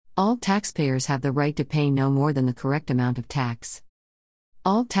All taxpayers have the right to pay no more than the correct amount of tax.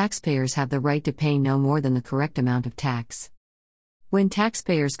 All taxpayers have the right to pay no more than the correct amount of tax. When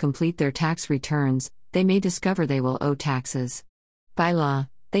taxpayers complete their tax returns, they may discover they will owe taxes. By law,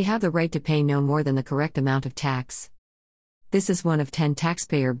 they have the right to pay no more than the correct amount of tax. This is one of 10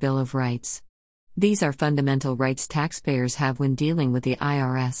 Taxpayer Bill of Rights. These are fundamental rights taxpayers have when dealing with the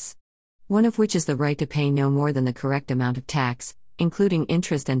IRS. One of which is the right to pay no more than the correct amount of tax, including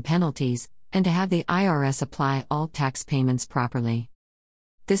interest and penalties, and to have the IRS apply all tax payments properly.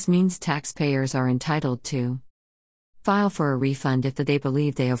 This means taxpayers are entitled to file for a refund if they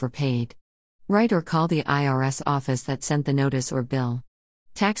believe they overpaid. Write or call the IRS office that sent the notice or bill.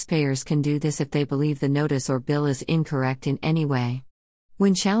 Taxpayers can do this if they believe the notice or bill is incorrect in any way.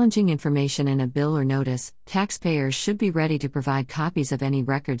 When challenging information in a bill or notice, taxpayers should be ready to provide copies of any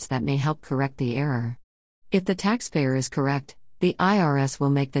records that may help correct the error. If the taxpayer is correct, the IRS will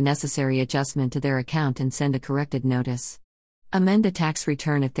make the necessary adjustment to their account and send a corrected notice. Amend a tax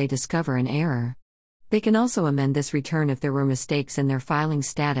return if they discover an error. They can also amend this return if there were mistakes in their filing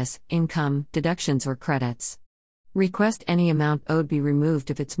status, income, deductions, or credits. Request any amount owed be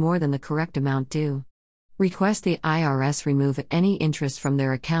removed if it's more than the correct amount due. Request the IRS remove any interest from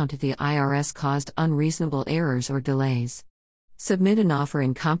their account if the IRS caused unreasonable errors or delays. Submit an offer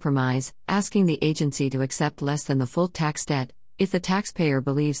in compromise, asking the agency to accept less than the full tax debt, if the taxpayer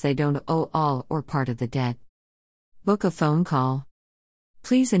believes they don't owe all or part of the debt. Book a phone call.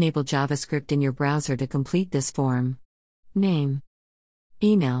 Please enable JavaScript in your browser to complete this form. Name.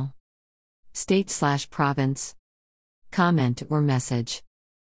 Email. State/province. Comment or message.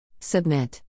 Submit.